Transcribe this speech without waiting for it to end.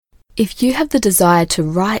If you have the desire to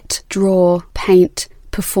write, draw, paint,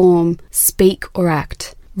 perform, speak, or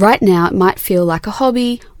act, right now it might feel like a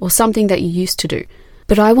hobby or something that you used to do,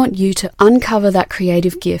 but I want you to uncover that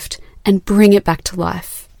creative gift and bring it back to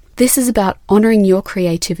life. This is about honouring your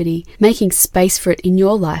creativity, making space for it in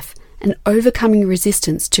your life, and overcoming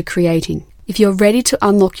resistance to creating. If you're ready to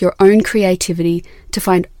unlock your own creativity, to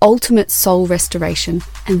find ultimate soul restoration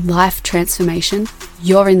and life transformation,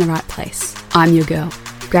 you're in the right place. I'm your girl.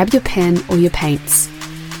 Grab your pen or your paints.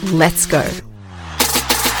 Let's go.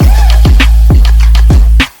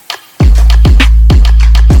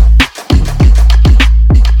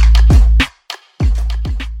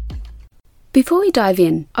 Before we dive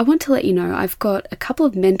in, I want to let you know I've got a couple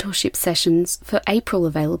of mentorship sessions for April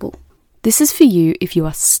available. This is for you if you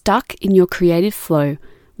are stuck in your creative flow,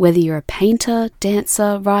 whether you're a painter,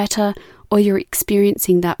 dancer, writer, or you're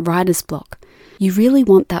experiencing that writer's block. You really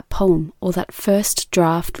want that poem or that first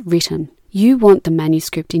draft written. You want the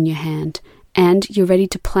manuscript in your hand, and you're ready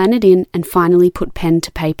to plan it in and finally put pen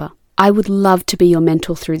to paper. I would love to be your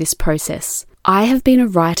mentor through this process. I have been a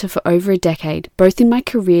writer for over a decade, both in my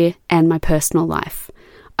career and my personal life.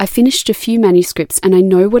 I finished a few manuscripts and I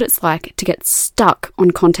know what it's like to get stuck on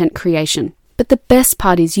content creation. But the best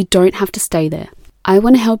part is you don't have to stay there. I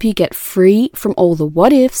want to help you get free from all the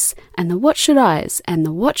what ifs and the what should I's and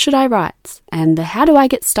the what should I writes and the how do I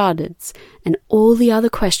get starteds and all the other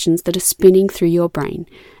questions that are spinning through your brain.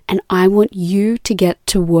 And I want you to get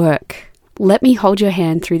to work. Let me hold your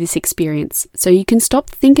hand through this experience so you can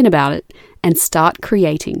stop thinking about it and start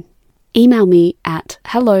creating. Email me at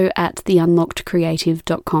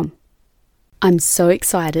hello@theunlockedcreative.com. I'm so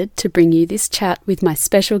excited to bring you this chat with my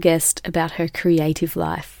special guest about her creative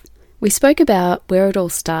life. We spoke about where it all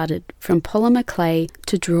started, from polymer clay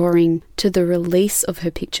to drawing to the release of her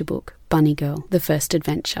picture book, Bunny Girl, The First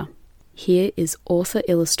Adventure. Here is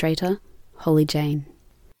author-illustrator Holly Jayne.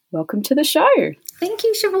 Welcome to the show. Thank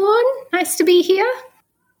you, Siobhan. Nice to be here.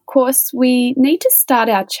 Of course, we need to start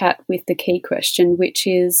our chat with the key question, which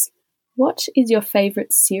is, what is your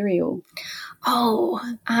favourite cereal?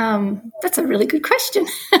 That's a really good question.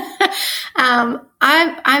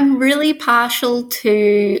 I'm really partial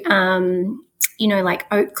to, like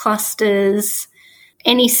oat clusters.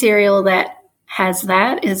 Any cereal that has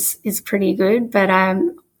that is pretty good. But I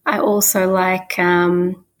also like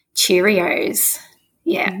Cheerios.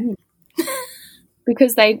 Yeah.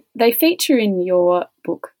 Because they feature in your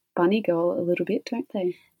book, Bunny Girl, a little bit, don't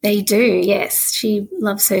they? They do, yes. She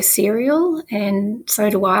loves her cereal and so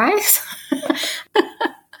do I.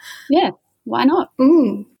 Yeah, why not?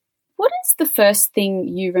 Mm. What is the first thing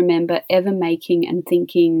you remember ever making and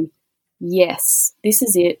thinking, yes, this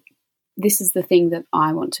is it, this is the thing that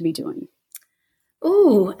I want to be doing?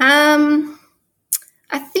 I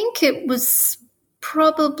think it was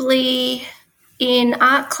probably in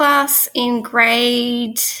art class in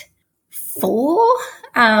grade 4.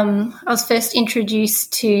 I was first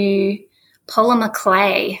introduced to polymer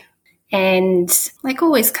clay and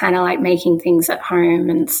always kind of like making things at home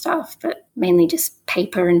and stuff, but mainly just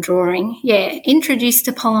paper and drawing. Yeah, introduced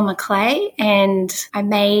to polymer clay and I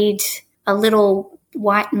made a little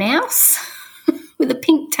white mouse with a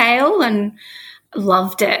pink tail and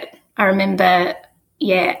loved it. I remember,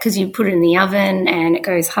 because you put it in the oven and it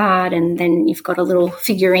goes hard and then you've got a little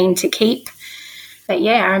figurine to keep. But,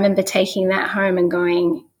 I remember taking that home and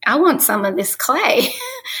going, I want some of this clay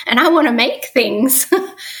and I want to make things.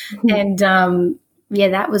 And,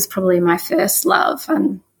 that was probably my first love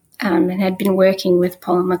and had been working with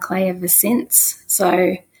polymer clay ever since.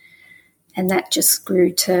 So, and that just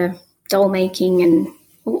grew to doll making and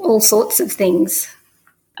all sorts of things.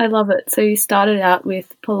 I love it. So you started out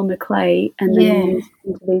with polymer clay and then you moved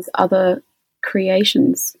into these other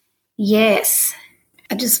creations. Yes.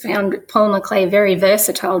 I just found polymer clay very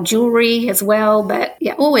versatile, jewellery as well, but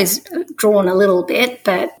always drawn a little bit,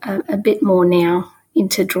 but a bit more now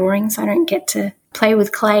into drawing, so I don't get to play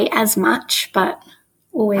with clay as much, but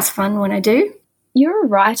always fun when I do. You're a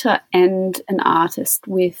writer and an artist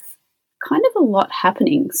with kind of a lot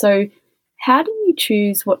happening, so how do you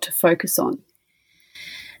choose what to focus on?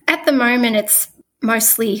 At the moment, it's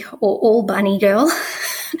mostly or all Bunny Girl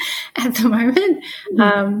at the moment.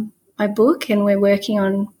 My book, and we're working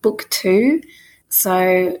on book 2,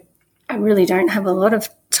 so I really don't have a lot of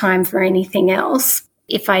time for anything else.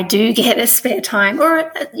 If I do get a spare time,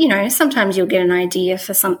 or sometimes you'll get an idea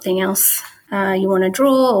for something else you want to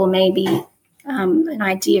draw, or maybe an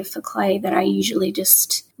idea for clay that I usually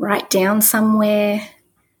just write down somewhere.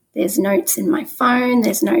 There's notes in my phone,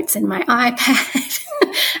 there's notes in my iPad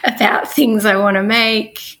about things I want to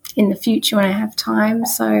make in the future when I have time.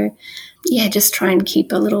 So yeah, just try and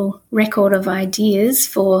keep a little record of ideas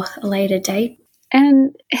for a later date.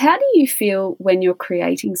 And how do you feel when you're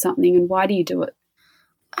creating something, and why do you do it?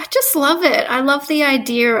 I just love it. I love the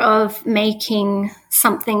idea of making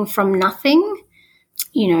something from nothing,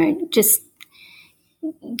 just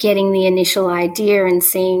getting the initial idea and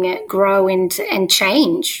seeing it grow into and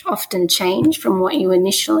often change from what you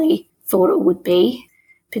initially thought it would be,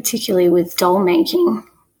 particularly with doll making.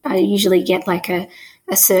 I usually get like a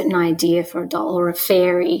certain idea for a doll or a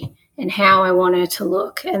fairy and how I want her to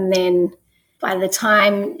look. And then by the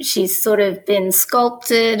time she's sort of been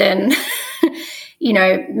sculpted and,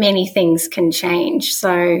 many things can change.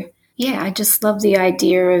 So, yeah, I just love the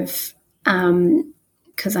idea of,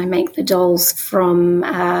 because I make the dolls from,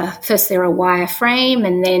 first they're a wire frame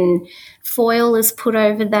and then foil is put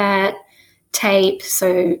over that, tape.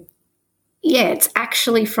 So, yeah, it's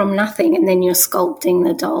actually from nothing. And then you're sculpting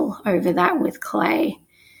the doll over that with clay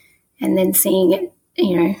and then seeing it,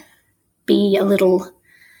 be a little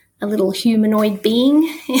humanoid being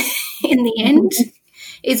in the end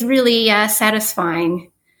is really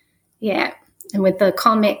satisfying. Yeah. And with the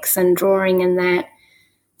comics and drawing and that,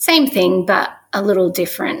 same thing, but a little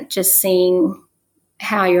different. Just seeing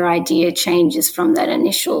how your idea changes from that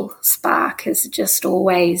initial spark is just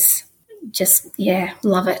always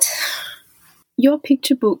love it. Your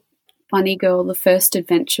picture book, Bunny Girl, The First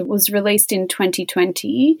Adventure, was released in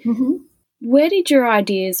 2020. Mm-hmm. Where did your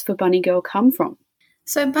ideas for Bunny Girl come from?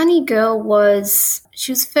 So Bunny Girl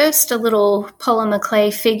she was first a little polymer clay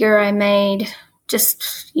figure I made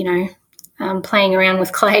just, playing around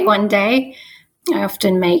with clay one day. I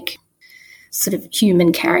often make sort of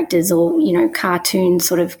human characters or, cartoon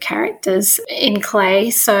sort of characters in clay.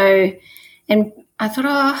 So, and I thought,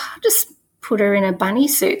 I'll just put her in a bunny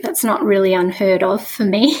suit. That's not really unheard of for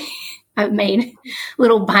me. I've made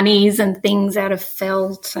little bunnies and things out of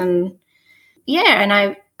felt and,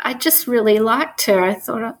 and I just really liked her. I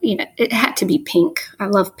thought, it had to be pink. I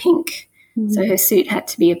love pink. Mm-hmm. So her suit had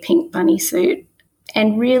to be a pink bunny suit.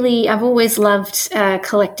 And really, I've always loved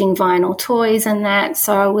collecting vinyl toys and that.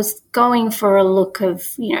 So I was going for a look of,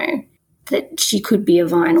 that she could be a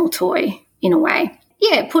vinyl toy in a way.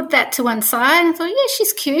 Yeah, put that to one side and thought, yeah,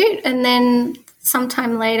 she's cute. And then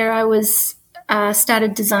sometime later I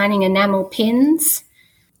started designing enamel pins.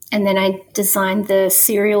 And then I designed the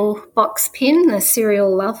cereal box pin, the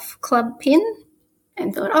Cereal Love Club pin,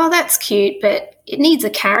 and thought, oh, that's cute, but it needs a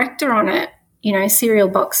character on it. Cereal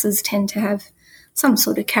boxes tend to have some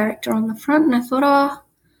sort of character on the front. And I thought,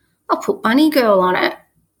 I'll put Bunny Girl on it.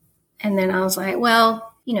 And then I was like,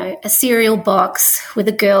 well, a cereal box with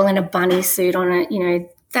a girl in a bunny suit on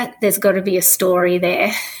it, that there's got to be a story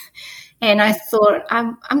there. And I thought,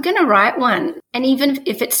 I'm going to write one. And even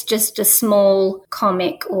if it's just a small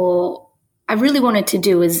comic, or I really wanted to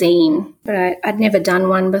do a zine, but I'd never done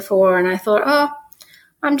one before. And I thought,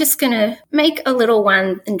 I'm just going to make a little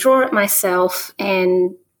one and draw it myself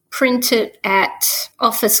and print it at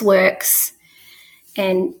Office Works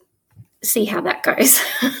and see how that goes.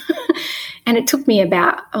 And it took me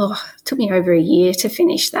over a year to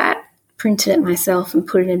finish that. Printed it myself and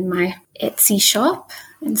put it in my Etsy shop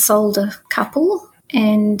and sold a couple.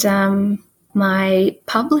 And my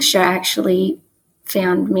publisher actually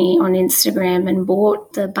found me on Instagram and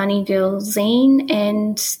bought the Bunny Girl zine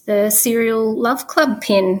and the Cereal Love Club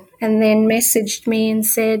pin, and then messaged me and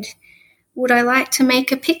said, would I like to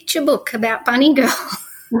make a picture book about Bunny Girl?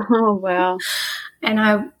 Oh, wow. And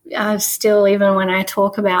I still, even when I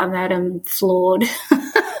talk about that, I'm floored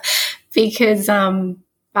because I've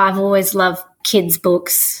always loved kids'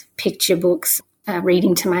 books, picture books,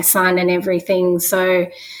 reading to my son and everything. So,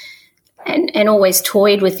 and always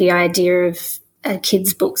toyed with the idea of a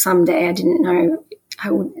kids' book someday. I didn't know,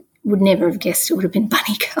 I would never have guessed it would have been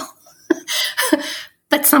Bunny Girl,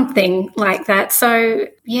 but something like that. So,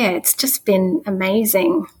 yeah, it's just been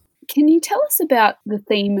amazing. Can you tell us about the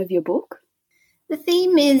theme of your book? The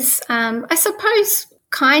theme is, I suppose,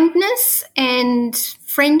 kindness and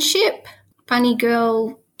friendship. Bunny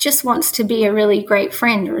Girl just wants to be a really great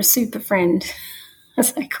friend, or a super friend,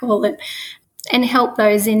 as I call it, and help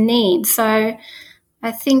those in need. So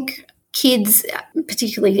I think kids,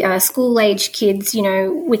 particularly school-age kids,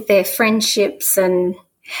 with their friendships and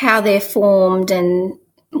how they're formed. And,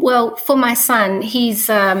 well, for my son, he's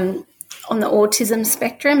on the autism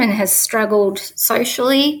spectrum and has struggled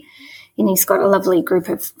socially, and he's got a lovely group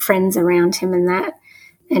of friends around him and that,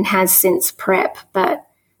 and has since prep. But,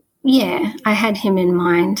 yeah, I had him in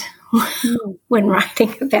mind when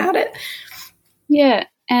writing about it. Yeah,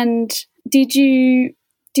 and did you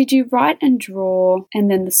write and draw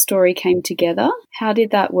and then the story came together? How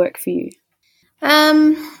did that work for you?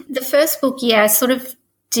 The first book, I sort of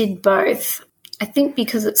did both. I think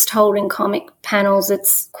because it's told in comic panels,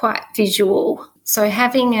 it's quite visual. So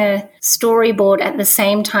having a storyboard at the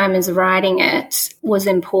same time as writing it was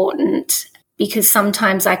important, because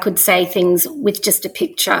sometimes I could say things with just a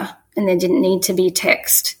picture and there didn't need to be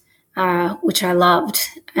text, which I loved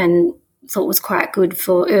and thought was quite good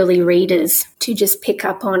for early readers to just pick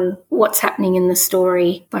up on what's happening in the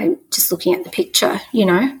story by just looking at the picture,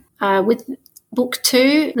 With book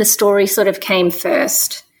 2, the story sort of came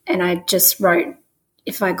first, and I just wrote,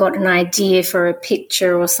 if I got an idea for a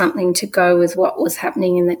picture or something to go with what was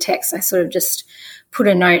happening in the text, I sort of just put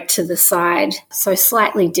a note to the side. So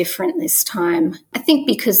slightly different this time. I think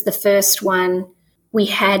because the first one, we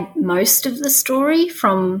had most of the story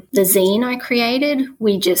from the zine I created.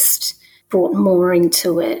 We just brought more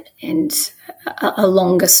into it and a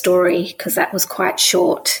longer story because that was quite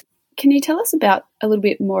short. Can you tell us a little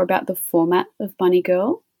bit more about the format of Bunny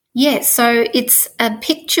Girl? Yeah, so it's a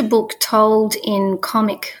picture book told in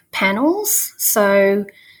comic panels. So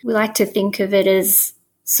we like to think of it as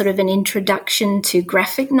sort of an introduction to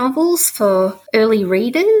graphic novels for early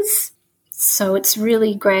readers. So it's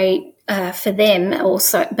really great for them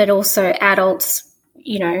also, but also adults,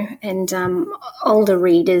 and older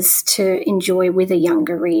readers to enjoy with a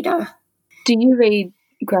younger reader. Do you read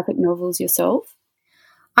graphic novels yourself?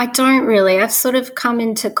 I don't really. I've sort of come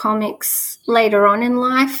into comics later on in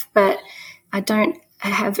life, but I don't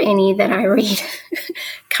have any that I read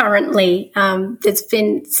currently. It's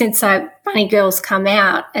been since Bunny Girl's come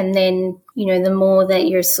out, and then, the more that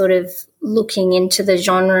you're sort of looking into the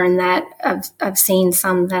genre and that, I've seen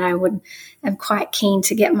some that I'm quite keen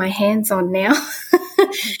to get my hands on now.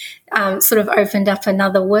 Sort of opened up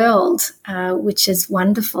another world, which is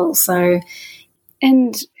wonderful. So,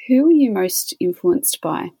 and who are you most influenced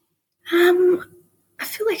by? I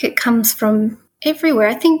feel like it comes from everywhere.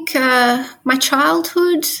 I think my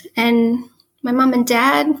childhood and my mum and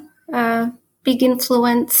dad, big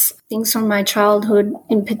influence. Things from my childhood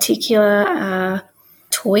in particular,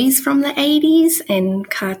 toys from the 80s and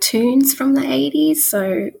cartoons from the 80s.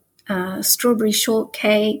 So Strawberry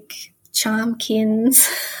Shortcake, Charmkins.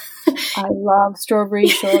 I love Strawberry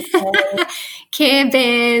Shortcake. Care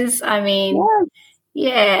Bears. I mean,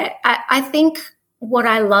 yeah, I think what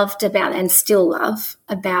I loved about and still love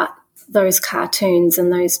about those cartoons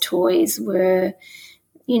and those toys were,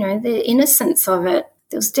 the innocence of it.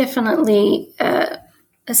 There was definitely a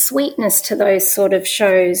sweetness to those sort of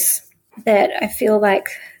shows that I feel like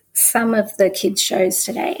some of the kids' shows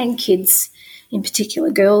today, and kids in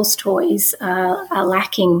particular, girls' toys, are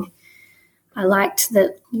lacking. I liked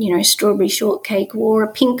that, Strawberry Shortcake wore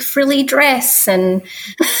a pink frilly dress, and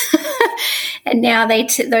and now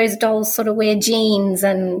those dolls sort of wear jeans,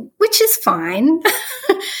 and which is fine.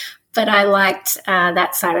 But I liked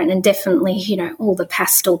that side, and definitely, all the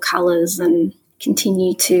pastel colours, and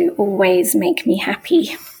continue to always make me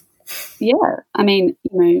happy. Yeah, I mean,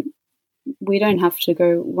 we don't have to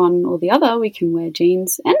go one or the other. We can wear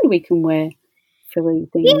jeans and we can wear frilly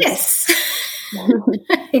things. Yes.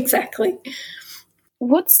 Exactly.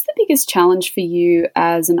 What's the biggest challenge for you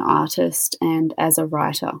as an artist and as a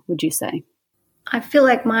writer, would you say? I feel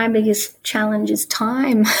like my biggest challenge is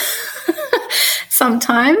time.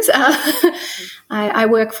 Sometimes. I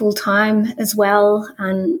work full-time as well,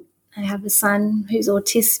 and I have a son who's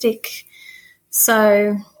autistic.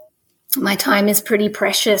 So my time is pretty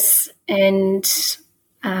precious, and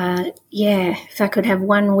if I could have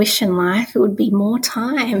one wish in life, it would be more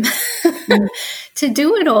time to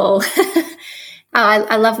do it all.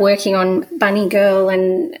 I love working on Bunny Girl,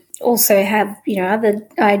 and also have, other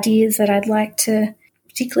ideas that I'd like to,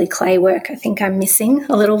 particularly clay work. I think I'm missing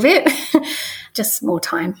a little bit, just more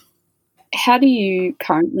time. How do you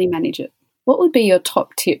currently manage it? What would be your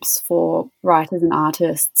top tips for writers and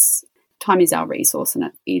artists? Time is our resource,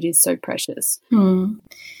 and it is so precious.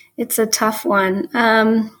 It's a tough one.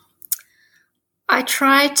 I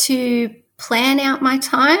try to plan out my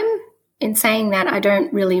time. In saying that, I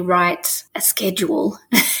don't really write a schedule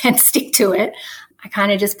and stick to it. I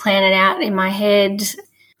kind of just plan it out in my head.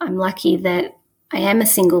 I'm lucky that I am a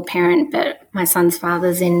single parent, but my son's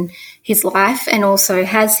father's in his life and also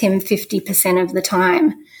has him 50% of the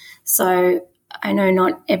time. So I know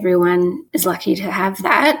not everyone is lucky to have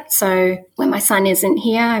that. So when my son isn't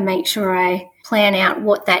here, I make sure I plan out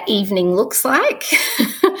what that evening looks like.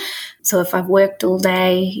 So if I've worked all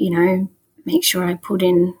day, make sure I put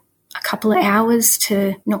in a couple of hours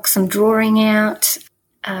to knock some drawing out,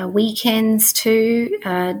 weekends too,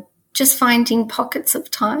 just finding pockets of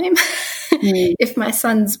time. If my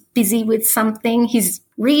son's busy with something, he's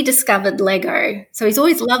rediscovered Lego. So he's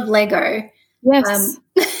always loved Lego, Yes.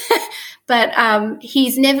 But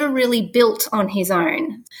he's never really built on his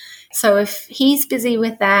own. So if he's busy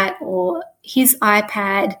with that or his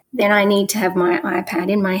iPad, then I need to have my iPad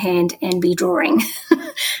in my hand and be drawing.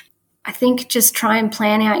 I think just try and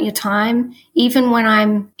plan out your time. Even when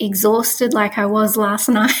I'm exhausted like I was last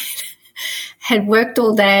night, had worked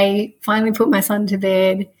all day, finally put my son to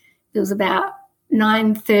bed. It was about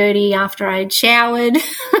 9:30 after I'd showered.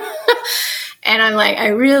 And I'm like, I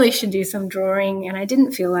really should do some drawing, and I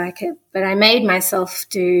didn't feel like it, but I made myself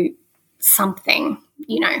do something,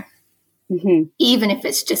 even if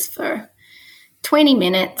it's just for 20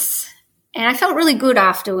 minutes. And I felt really good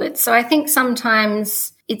afterwards. So I think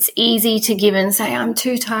sometimes it's easy to give and say, I'm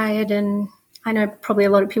too tired, and I know probably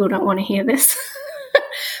a lot of people don't want to hear this.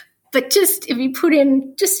 But just if you put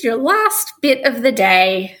in just your last bit of the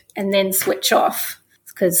day and then switch off,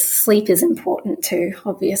 because sleep is important too,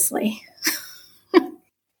 obviously.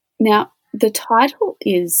 Now, the title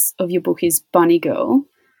of your book is Bunny Girl,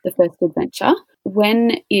 The First Adventure.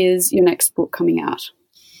 When is your next book coming out?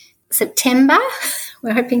 September.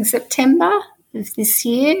 We're hoping September of this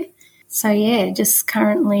year. So, yeah, just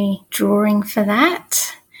currently drawing for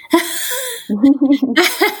that.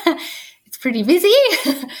 It's pretty busy.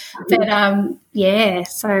 But,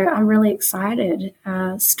 so I'm really excited.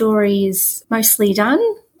 Story is mostly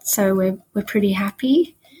done, so we're pretty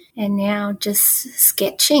happy. And now just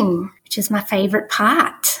sketching, which is my favourite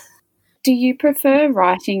part. Do you prefer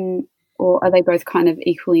writing, or are they both kind of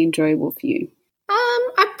equally enjoyable for you?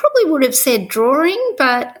 I probably would have said drawing,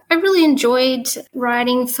 but I really enjoyed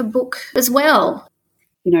writing for book as well.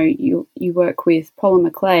 You work with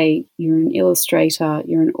Paula McClay, you're an illustrator,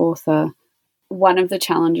 you're an author. One of the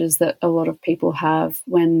challenges that a lot of people have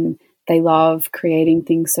when they love creating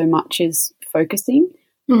things so much is focusing.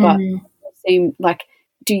 But it seems like,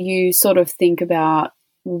 do you sort of think about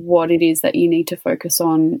what it is that you need to focus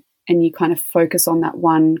on, and you kind of focus on that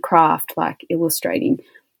one craft like illustrating,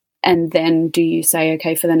 and then do you say,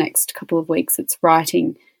 okay, for the next couple of weeks it's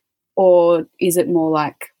writing? Or is it more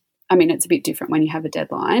like, I mean, it's a bit different when you have a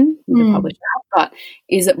deadline with a publisher, but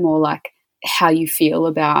is it more like how you feel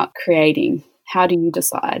about creating? How do you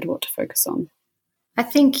decide what to focus on? I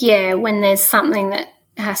think, when there's something that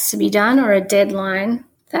has to be done or a deadline,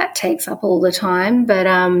 that takes up all the time. But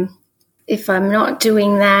if I'm not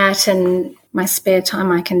doing that and my spare time,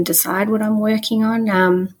 I can decide what I'm working on.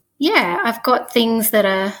 I've got things that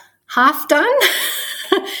are half done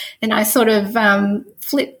and I sort of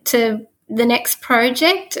flip to the next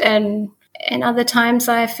project, and other times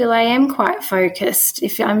I feel I am quite focused.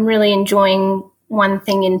 If I'm really enjoying one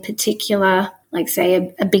thing in particular, like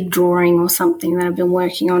say a big drawing or something that I've been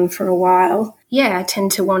working on for a while, I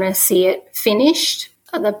tend to want to see it finished.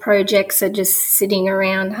 Other projects are just sitting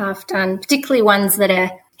around half done, particularly ones that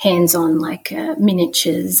are hands-on, like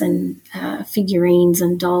miniatures and figurines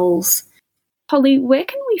and dolls. Holly, where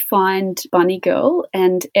can we find Bunny Girl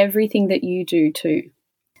and everything that you do too?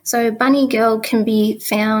 So Bunny Girl can be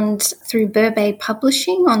found through Burbay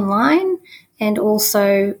Publishing online, and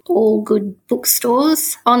also all good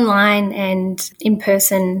bookstores, online and in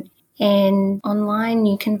person. And online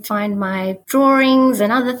you can find my drawings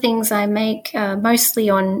and other things I make, mostly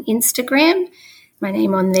on Instagram. My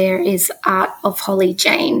name on there is Art of Holly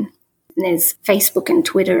Jayne. And there's Facebook and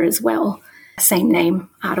Twitter as well. Same name,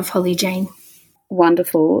 Art of Holly Jayne.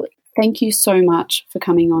 Wonderful. Thank you so much for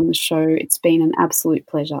coming on the show. It's been an absolute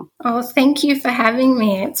pleasure. Oh, thank you for having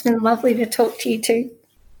me. It's been lovely to talk to you too.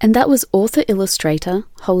 And that was author-illustrator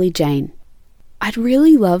Holly Jayne. I'd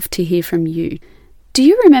really love to hear from you. Do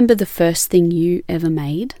you remember the first thing you ever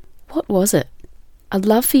made? What was it? I'd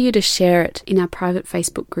love for you to share it in our private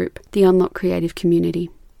Facebook group, the Unlock Creative Community.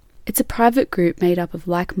 It's a private group made up of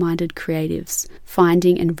like-minded creatives,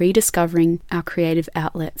 finding and rediscovering our creative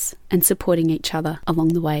outlets and supporting each other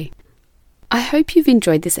along the way. I hope you've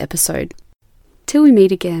enjoyed this episode. Till we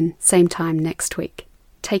meet again, same time next week.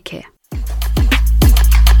 Take care.